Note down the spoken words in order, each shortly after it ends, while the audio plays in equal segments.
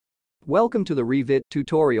Welcome to the Revit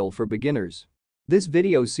tutorial for beginners. This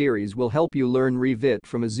video series will help you learn Revit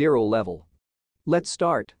from a zero level. Let's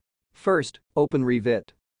start. First, open Revit.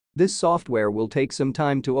 This software will take some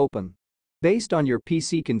time to open. Based on your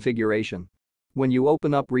PC configuration. When you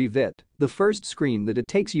open up Revit, the first screen that it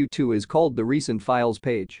takes you to is called the Recent Files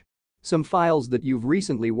page. Some files that you've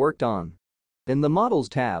recently worked on. In the Models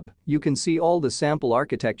tab, you can see all the sample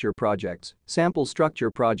architecture projects, sample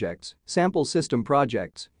structure projects, sample system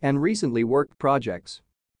projects, and recently worked projects.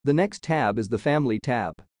 The next tab is the Family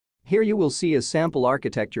tab. Here you will see a sample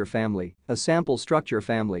architecture family, a sample structure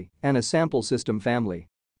family, and a sample system family.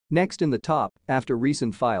 Next in the top, after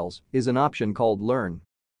Recent Files, is an option called Learn.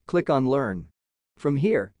 Click on Learn. From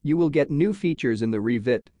here, you will get new features in the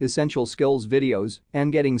Revit, Essential Skills videos,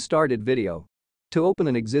 and Getting Started video. To open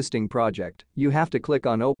an existing project, you have to click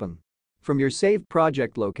on Open. From your saved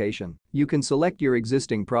project location, you can select your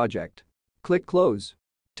existing project. Click Close.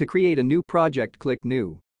 To create a new project, click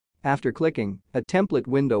New. After clicking, a template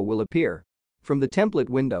window will appear. From the template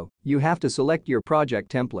window, you have to select your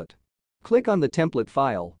project template. Click on the template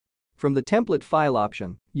file. From the template file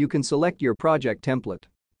option, you can select your project template.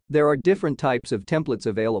 There are different types of templates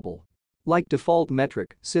available. Like default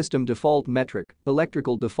metric, system default metric,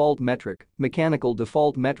 electrical default metric, mechanical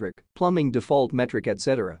default metric, plumbing default metric,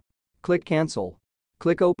 etc. Click Cancel.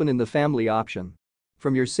 Click Open in the Family option.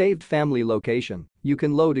 From your saved family location, you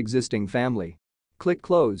can load existing family. Click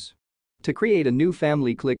Close. To create a new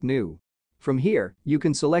family, click New. From here, you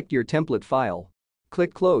can select your template file.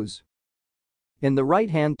 Click Close. In the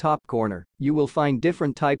right-hand top corner, you will find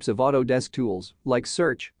different types of Autodesk tools like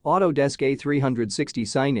Search, Autodesk A360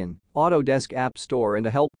 Sign-In, Autodesk App Store, and a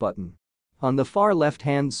Help button. On the far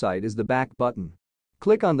left-hand side is the Back button.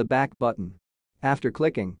 Click on the Back button. After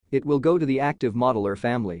clicking, it will go to the Active Modeler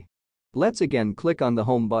family. Let's again click on the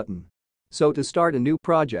Home button. So to start a new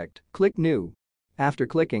project, click New. After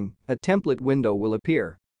clicking, a template window will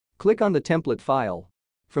appear. Click on the template file.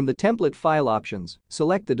 From the template file options,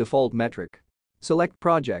 select the default metric. Select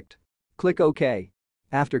Project. Click OK.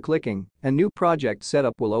 After clicking, a new project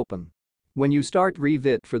setup will open. When you start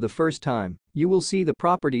Revit for the first time, you will see the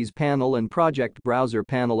Properties panel and Project Browser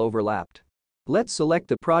panel overlapped. Let's select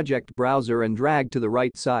the Project Browser and drag to the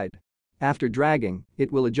right side. After dragging,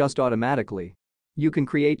 it will adjust automatically. You can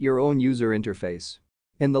create your own user interface.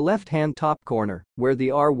 In the left-hand top corner, where the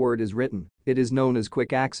R word is written, it is known as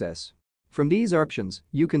Quick Access. From these options,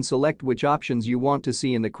 you can select which options you want to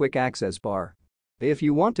see in the Quick Access bar. If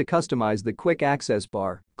you want to customize the Quick Access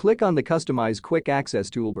bar, click on the Customize Quick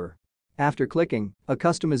Access toolbar. After clicking, a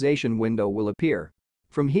customization window will appear.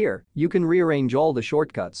 From here, you can rearrange all the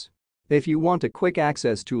shortcuts. If you want a Quick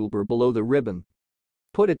Access toolbar below the ribbon,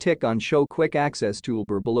 put a tick on Show Quick Access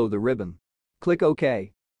toolbar below the ribbon. Click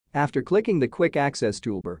OK. After clicking the Quick Access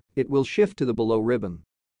toolbar, it will shift to the below ribbon.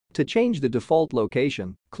 To change the default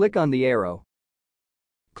location, click on the arrow.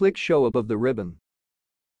 Click Show above the ribbon.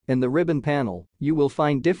 In the ribbon panel, you will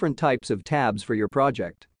find different types of tabs for your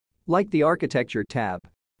project. Like the Architecture tab,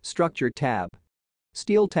 Structure tab,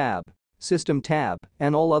 Steel tab, System tab,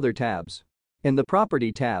 and all other tabs. In the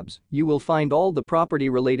Property tabs, you will find all the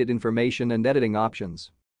property-related information and editing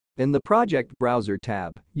options. In the Project Browser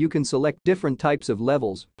tab, you can select different types of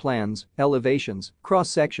levels, plans, elevations,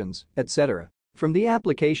 cross-sections, etc. From the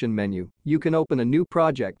Application menu, you can open a new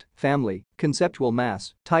project, family, conceptual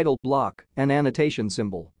mass, title block, and annotation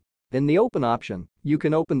symbol. In the Open option, you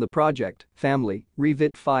can open the project, family,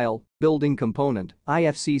 Revit file, building component,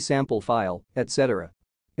 IFC sample file, etc.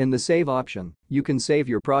 In the Save option, you can save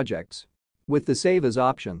your projects. With the Save As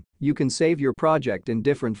option, you can save your project in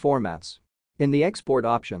different formats. In the Export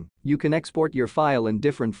option, you can export your file in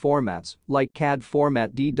different formats like CAD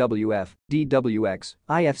format, DWF, DWX,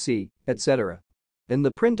 IFC, etc. In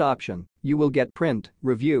the Print option, you will get Print,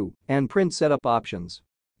 Review, and Print Setup options.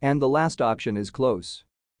 And the last option is Close.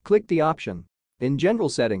 Click the option. In General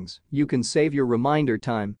Settings, you can save your reminder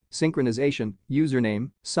time, synchronization, username,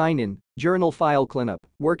 sign-in, journal file cleanup,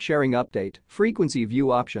 work sharing update, frequency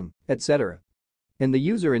view option, etc. In the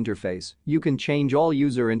User Interface, you can change all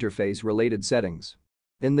user interface related settings.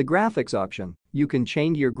 In the Graphics option, you can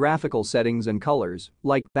change your graphical settings and colors,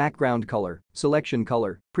 like background color, selection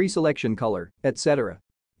color, pre-selection color, etc.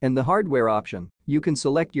 In the Hardware option, you can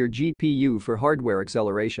select your GPU for hardware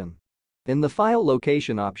acceleration. In the File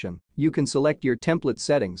Location option, you can select your template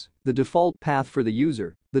settings, the default path for the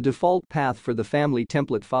user, the default path for the family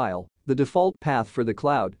template file, the default path for the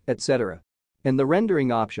cloud, etc. In the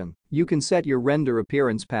Rendering option, you can set your render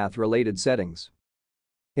appearance path related settings.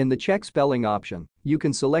 In the Check Spelling option, you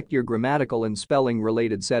can select your grammatical and spelling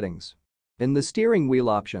related settings. In the steering wheel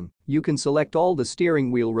option, you can select all the steering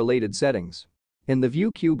wheel related settings. In the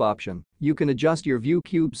view cube option, you can adjust your view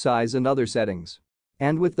cube size and other settings.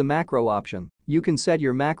 And with the macro option, you can set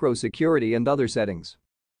your macro security and other settings.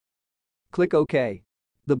 Click OK.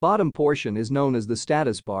 The bottom portion is known as the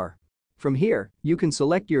status bar. From here, you can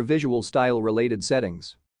select your visual style related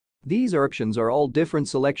settings. These options are all different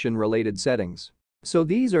selection related settings. So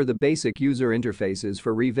these are the basic user interfaces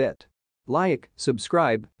for Revit. Like,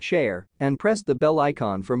 subscribe, share, and press the bell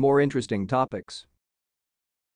icon for more interesting topics.